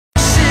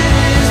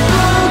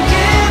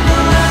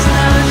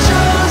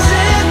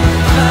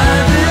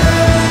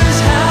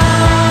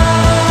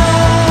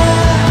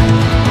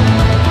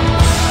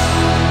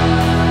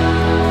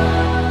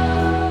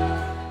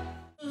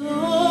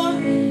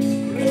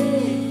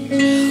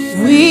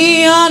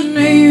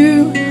honor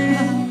you.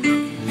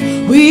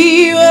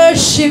 We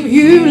worship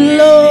you,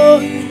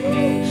 Lord.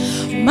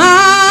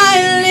 My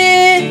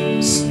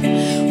lips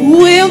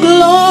will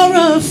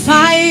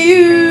glorify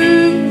you.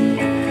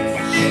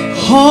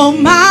 All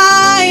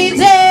my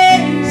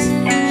days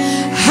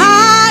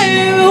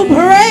I will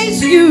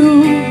praise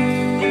you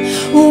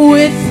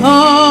with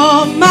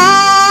all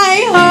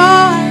my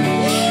heart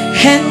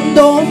and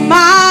all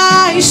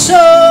my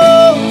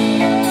soul.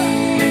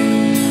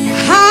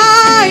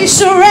 I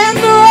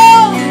surrender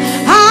all.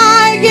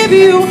 I give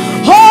you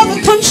all the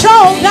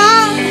control,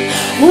 God,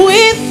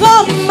 with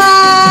all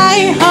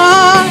my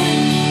heart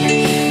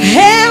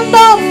and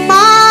all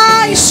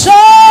my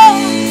soul.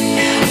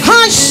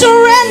 I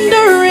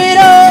surrender it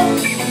all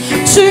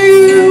to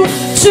you,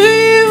 to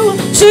you,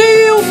 to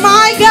you,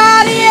 my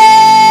God, yeah.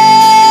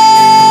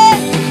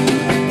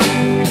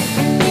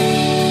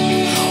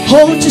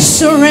 Oh, just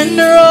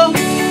surrender all.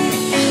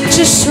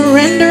 Just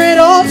surrender it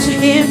all to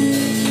Him.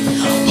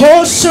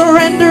 Oh,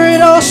 surrender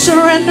it all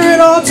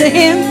to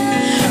Him.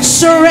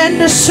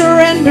 Surrender,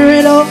 surrender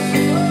it all.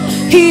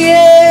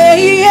 Yeah,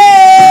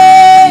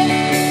 yeah.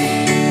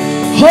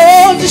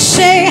 Oh, just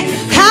say,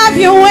 have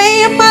your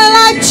way in my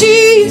life,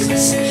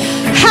 Jesus.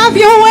 Have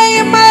your way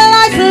in my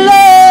life,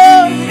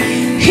 Lord.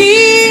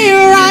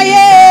 Here I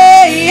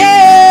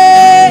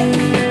am.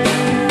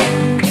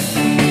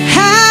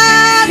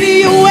 Have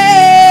your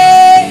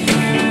way.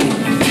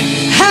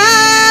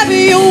 Have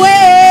your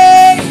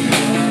way.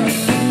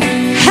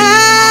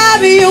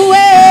 Have your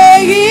way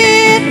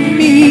in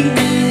me.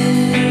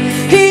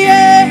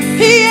 Yeah,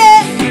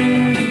 yeah.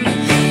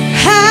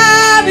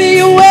 Have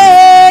your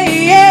way.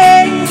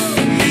 Yeah.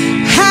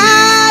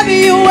 Have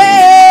your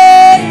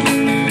way.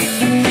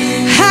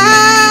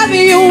 Have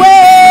your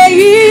way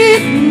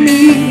in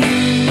me.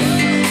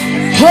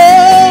 Oh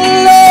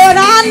Lord,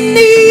 I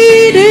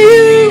need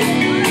you.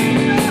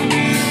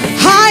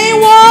 I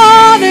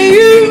want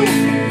you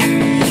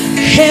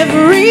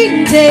every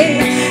day,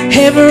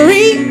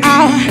 every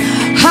hour.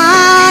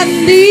 I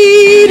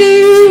need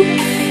you.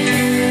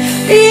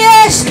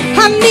 Yes,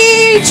 I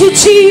need you,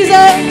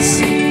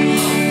 Jesus.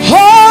 Oh,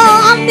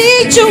 I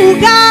need you,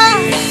 God.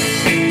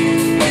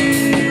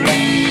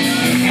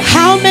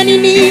 How many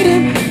need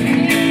Him?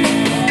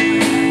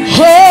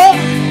 Oh,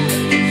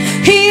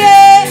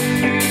 yeah.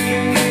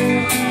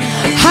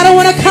 I don't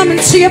want to come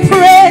into your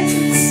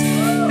presence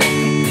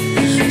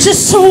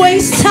just to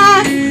waste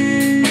time.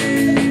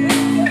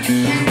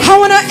 I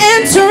want to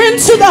enter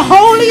into the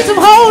holies of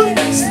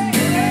holies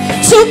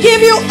to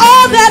give you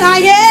all that I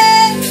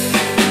am.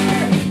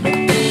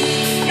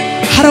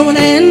 I don't want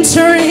to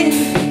enter in.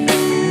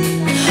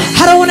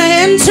 I don't want to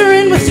enter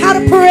in without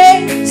a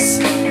praise.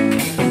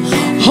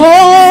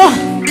 Oh,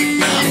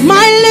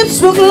 my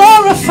lips will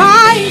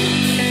glorify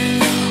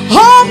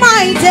all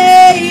my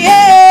days.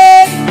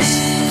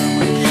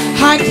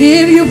 I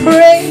give you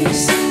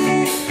praise.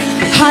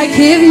 I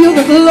give you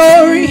the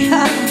glory.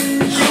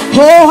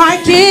 Oh, I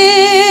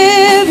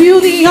give you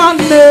the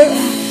honor.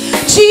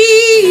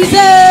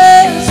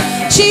 Jesus,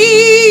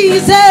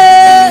 Jesus.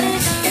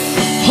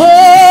 Oh,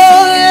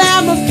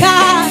 Lamb of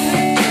God,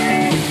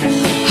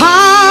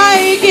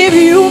 I give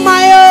you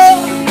my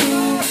all.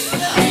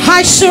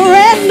 I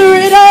surrender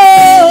it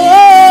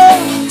all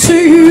to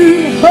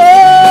you.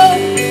 Oh,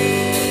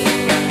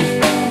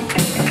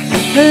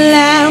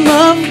 Lamb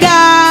of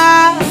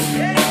God,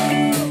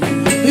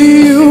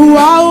 you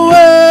are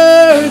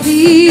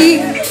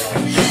worthy.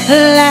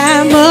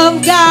 Lamb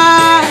of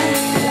God,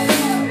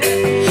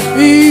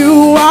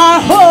 you are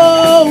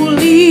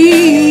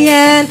holy,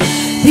 and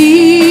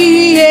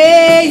the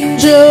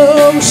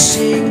angels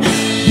sing,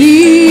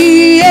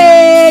 the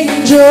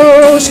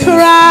angels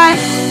cry,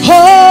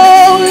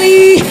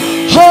 holy,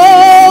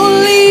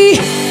 holy,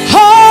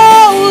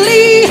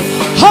 holy,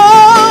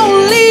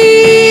 holy.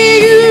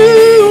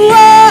 You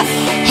are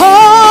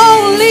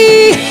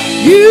holy,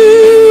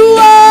 you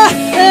are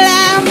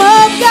Lamb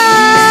of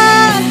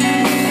God,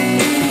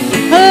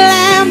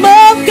 Lamb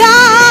of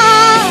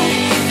God.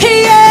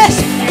 Yes,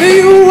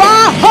 you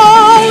are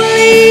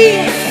holy,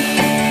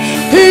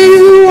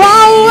 you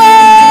are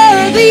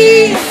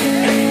worthy.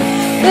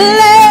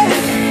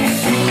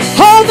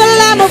 Oh, the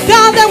Lamb of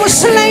God that was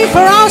slain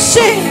for our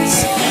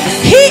sins.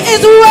 He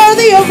is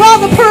worthy of all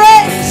the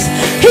praise.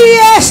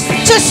 Yes,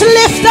 just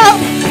lift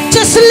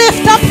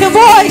up your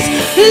voice.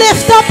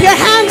 Lift up your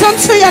hands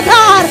unto your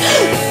God.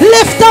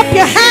 Lift up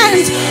your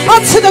hands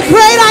unto the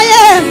great I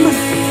am.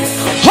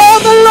 Oh,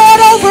 the Lord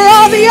over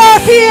all the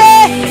earth.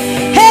 Yeah.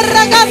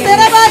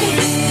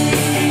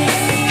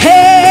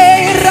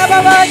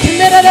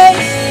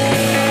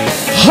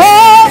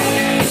 Oh,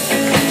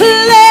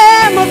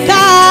 Lamb of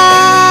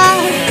God.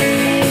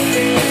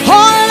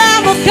 Oh,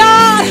 Lamb of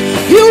God.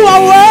 You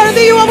are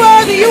worthy, you are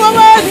worthy, you are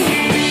worthy.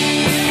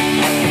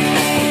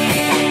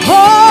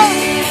 Oh,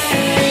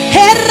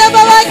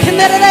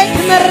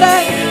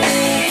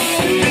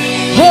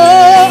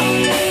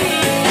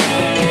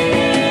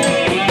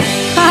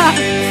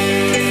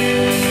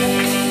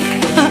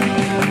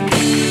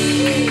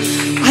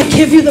 I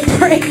give you the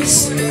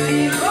praise.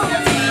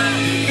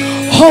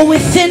 Oh,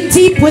 within,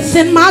 deep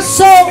within my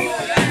soul.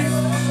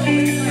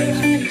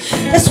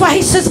 That's why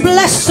he says,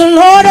 bless the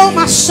Lord, oh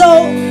my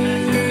soul.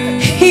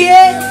 He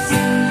is.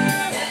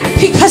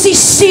 Because he's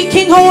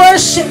seeking a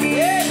worship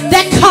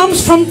that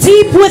comes from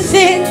deep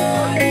within.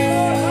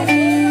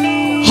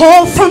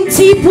 Oh, from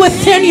deep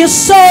within your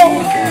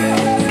soul.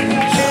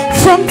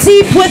 From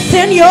deep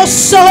within your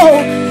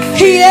soul.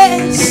 He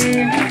is.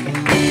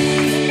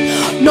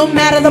 No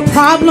matter the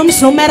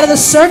problems, no matter the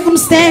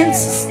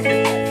circumstances,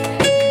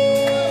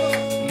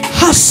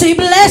 I'll say,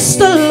 bless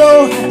the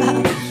Lord,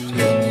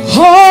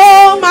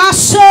 oh my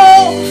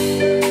soul.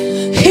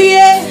 He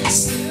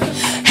is.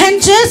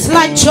 And just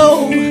like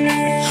Job,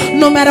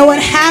 no matter what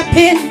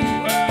happened,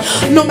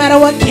 no matter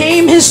what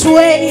came his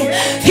way,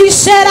 he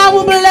said, I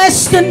will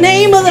bless the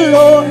name of the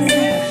Lord.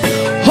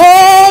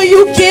 Oh,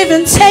 you give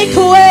and take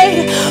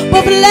away,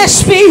 but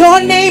blessed be your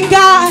name,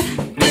 God.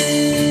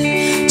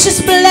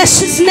 Just bless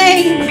his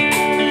name.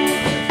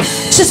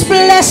 Just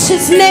bless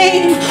his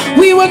name.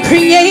 We were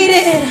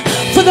created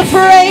for the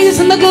praise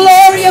and the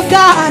glory of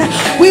God.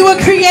 We were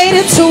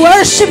created to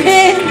worship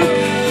him.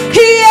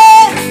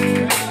 Yeah.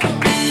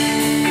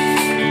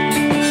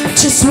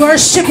 Just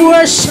worship,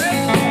 worship.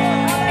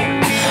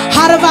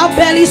 Out of our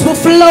bellies will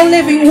flow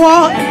living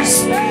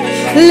waters.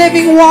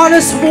 Living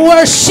waters of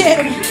worship.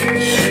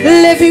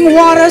 Living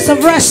waters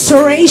of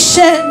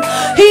restoration.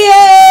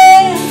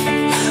 Yeah.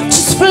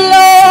 Just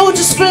flow,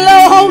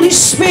 Holy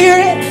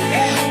Spirit.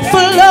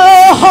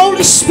 Flow,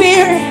 Holy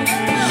Spirit.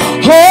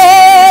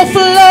 Oh,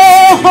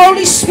 flow,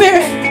 Holy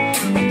Spirit.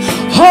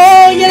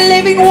 Oh, your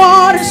living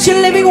waters, your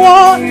living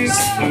waters.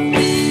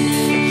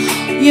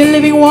 Your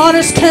living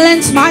waters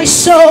cleanse my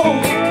soul.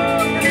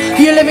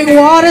 Your living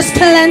waters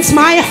cleanse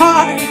my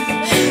heart.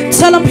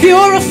 Tell them,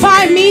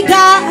 purify me,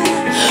 God.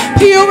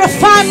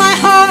 Purify my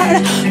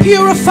heart.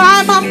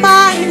 Purify my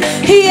mind.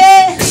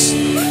 Yes.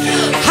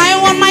 I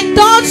want my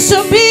thoughts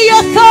to be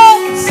your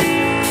thoughts.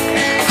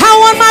 I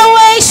want my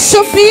ways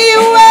to be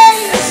your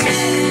ways.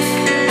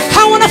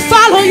 I want to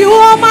follow you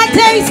all my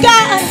days,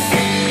 God.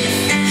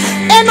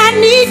 And I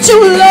need you,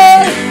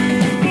 Lord.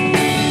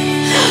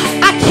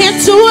 I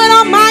can't do it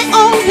on my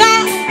own,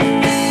 God.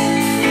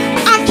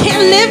 I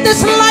can't live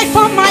this life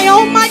on my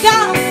own, my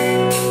God.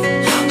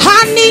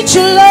 I need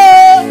you,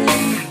 Lord.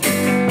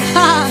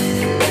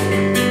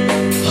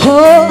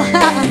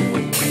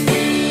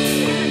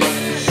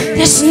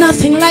 There's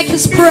nothing like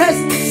his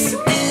presence.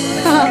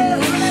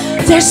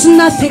 There's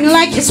nothing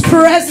like his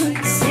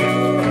presence.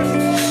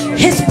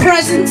 His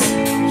presence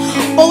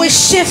always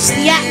shifts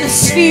the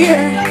atmosphere.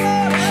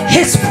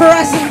 His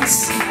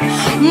presence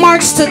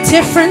marks the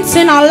difference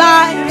in our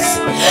lives.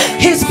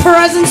 His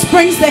presence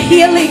brings the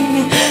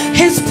healing.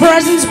 His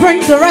presence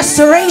brings the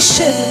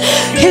restoration.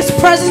 His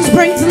presence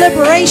brings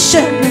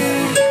liberation.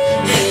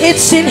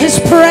 It's in his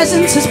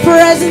presence, his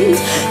presence,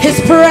 his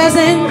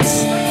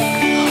presence.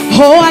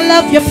 Oh, I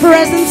love your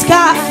presence,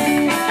 God.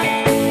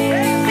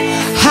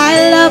 I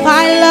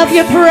love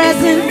your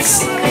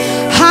presence.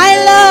 I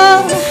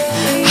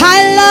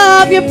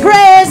love your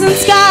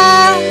presence,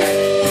 God.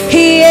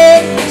 He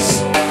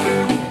is.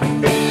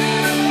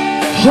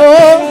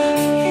 Oh,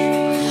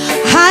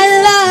 I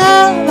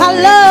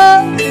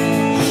love.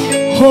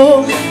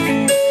 Oh,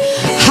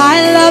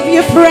 I love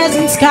your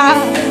presence,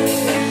 God.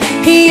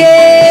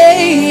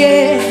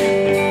 Yeah.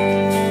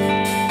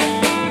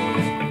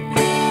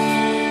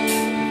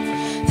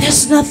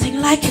 There's nothing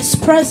like his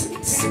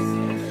presence.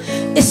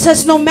 It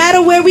says no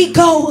matter where we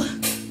go,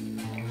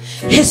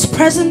 his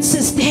presence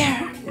is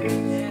there.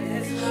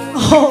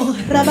 Oh,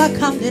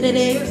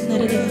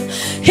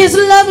 his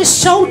love is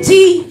so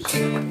deep.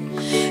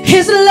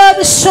 His love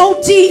is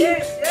so deep.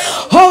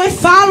 Oh, it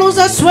follows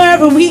us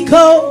wherever we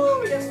go.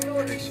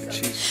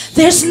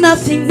 There's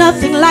nothing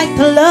like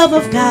the love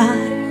of God.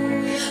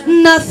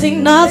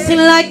 Nothing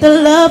like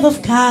the love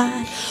of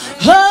God.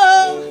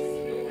 Oh.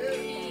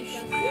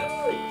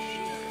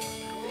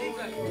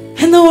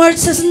 And the word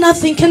says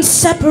nothing can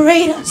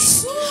separate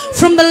us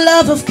from the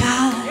love of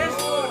God.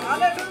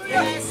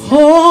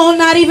 Oh,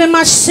 not even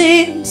my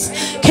sins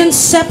can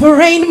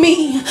separate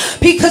me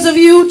because of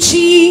you,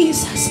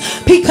 Jesus.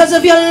 Because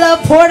of your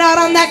love poured out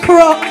on that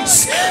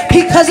cross.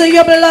 Because of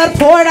your blood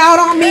poured out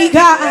on me,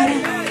 God.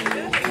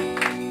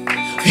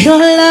 Your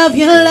love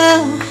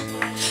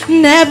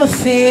never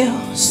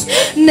fails,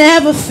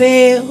 never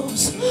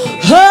fails.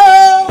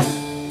 Oh,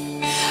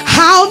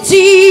 how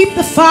deep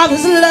the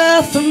Father's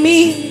love for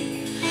me.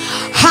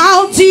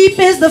 How deep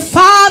is the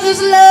Father's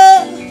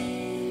love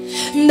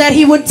that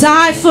he would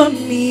die for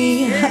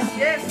me,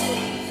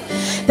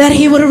 that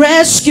he would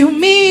rescue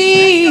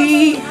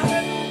me.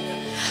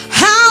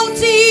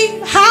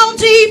 How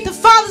deep the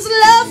Father's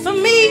love for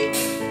me.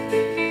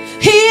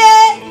 He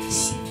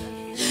is.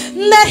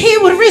 That he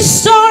would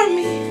restore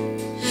me,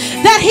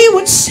 that he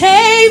would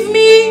save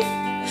me.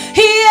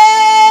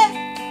 Yeah.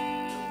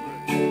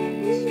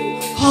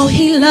 Oh,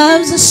 he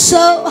loves us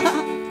so.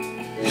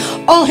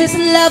 Oh, his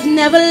love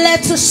never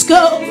lets us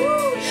go.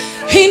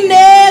 He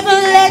never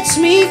lets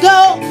me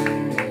go.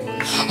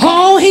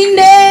 Oh, he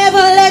never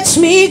lets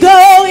me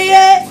go.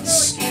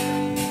 Yes.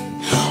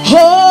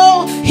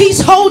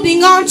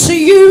 holding on to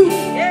you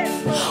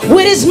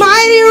with his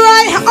mighty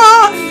right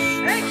arm.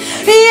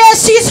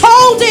 Yes, he's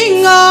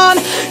holding on.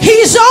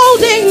 He's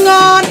holding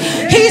on.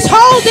 He's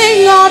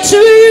holding on to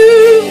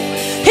you.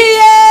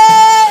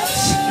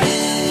 Yes.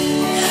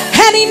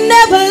 And he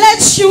never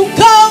lets you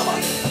go.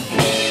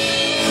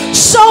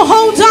 So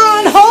hold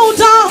on, hold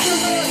on.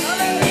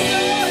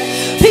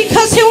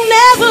 Because he'll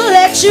never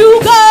let you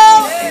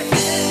go.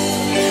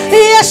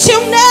 Yes,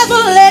 he'll never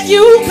let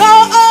you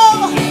go.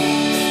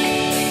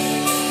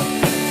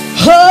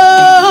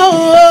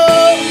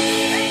 Oh,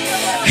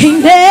 he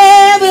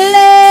never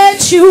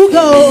lets you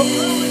go.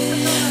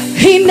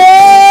 He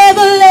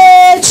never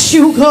lets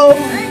you go.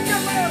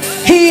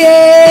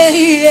 Yeah,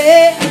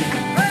 yeah.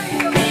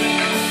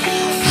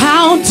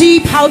 How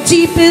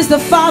deep is the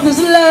Father's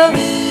love?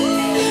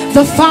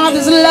 The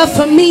Father's love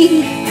for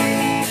me,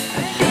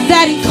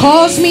 that he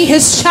calls me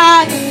his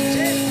child.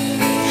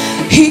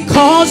 He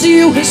calls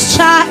you his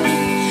child.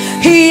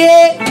 He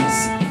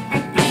is.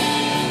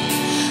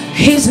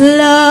 His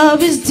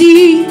love is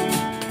deep.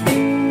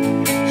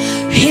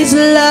 His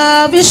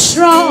love is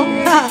strong.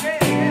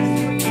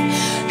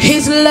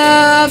 His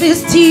love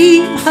is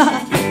deep.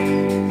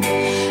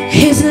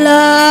 His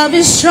love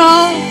is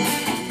strong.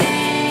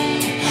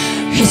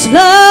 His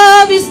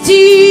love is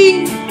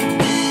deep.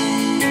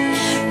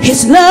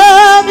 His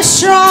love is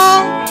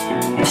strong.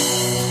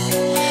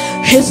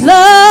 His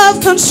love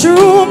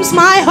consumes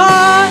my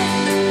heart.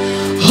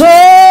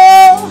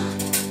 Oh,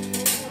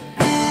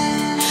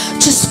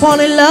 just fall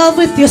in love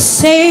with your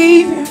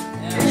Savior.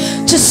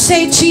 Just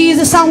say,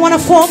 Jesus, I want to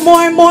fall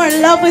more and more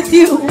in love with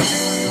you.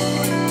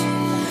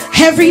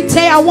 Every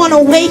day I want to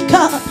wake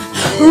up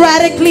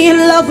radically in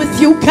love with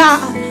you,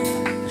 God.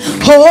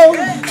 Oh,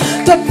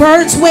 the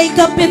birds wake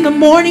up in the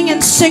morning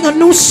and sing a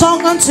new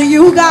song unto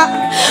you,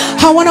 God.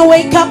 I want to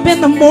wake up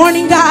in the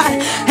morning,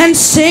 God, and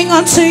sing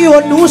unto you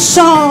a new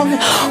song.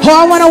 Oh,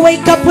 I want to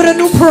wake up with a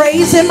new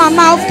praise in my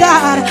mouth,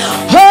 God.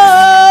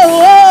 Oh,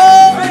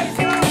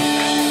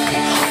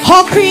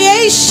 all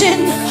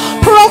creation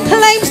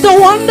proclaims the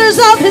wonders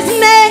of his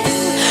name.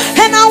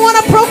 And I want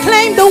to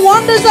proclaim the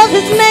wonders of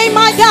his name,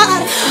 my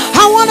God.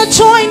 I want to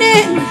join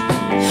in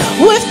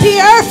with the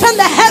earth and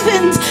the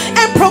heavens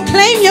and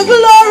proclaim your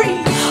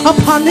glory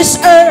upon this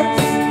earth.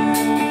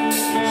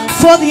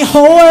 For the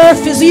whole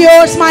earth is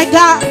yours, my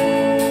God.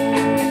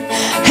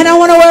 And I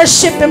want to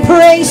worship and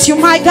praise you,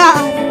 my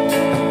God,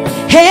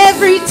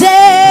 every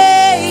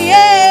day.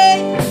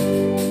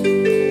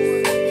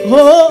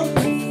 Oh,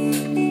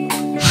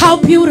 how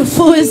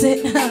beautiful is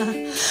it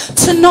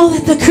to know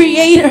that the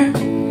creator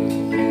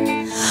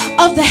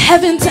of the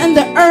heavens and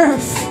the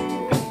earth,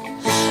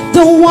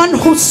 the one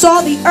who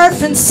saw the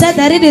earth and said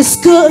that it is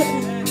good,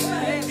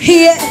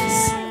 he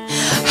is.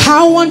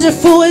 How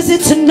wonderful is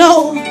it to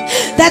know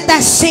that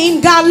that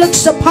same God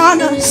looks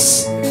upon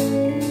us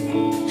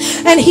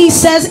and he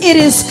says it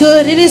is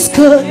good, it is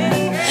good,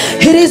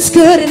 it is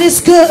good, it is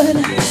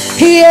good.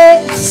 He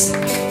is.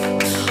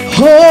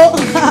 Oh,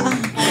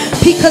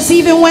 because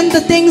even when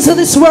the things of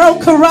this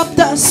world corrupt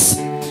us,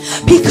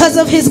 because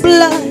of his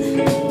blood,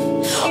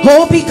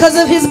 oh, because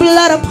of his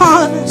blood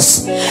upon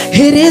us,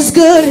 it is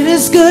good, it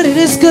is good, it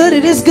is good,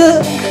 it is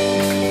good.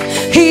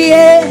 He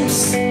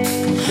is.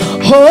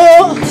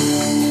 Oh,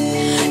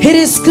 it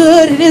is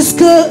good, it is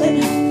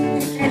good.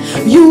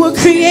 You were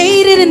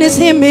created in his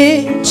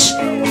image.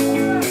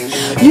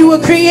 You were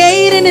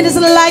created in his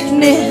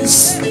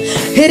likeness.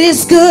 It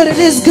is good, it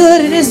is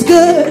good, it is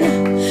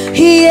good.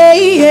 He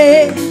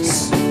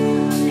is.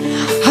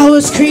 I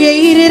was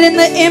created in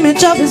the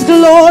image of his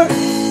glory.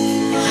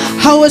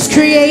 I was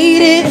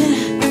created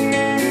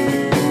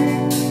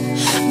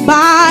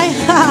by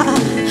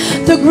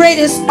the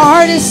greatest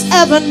artist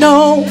ever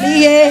known.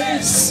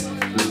 Yes.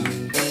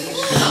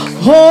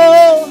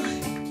 Oh,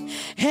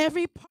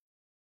 every part.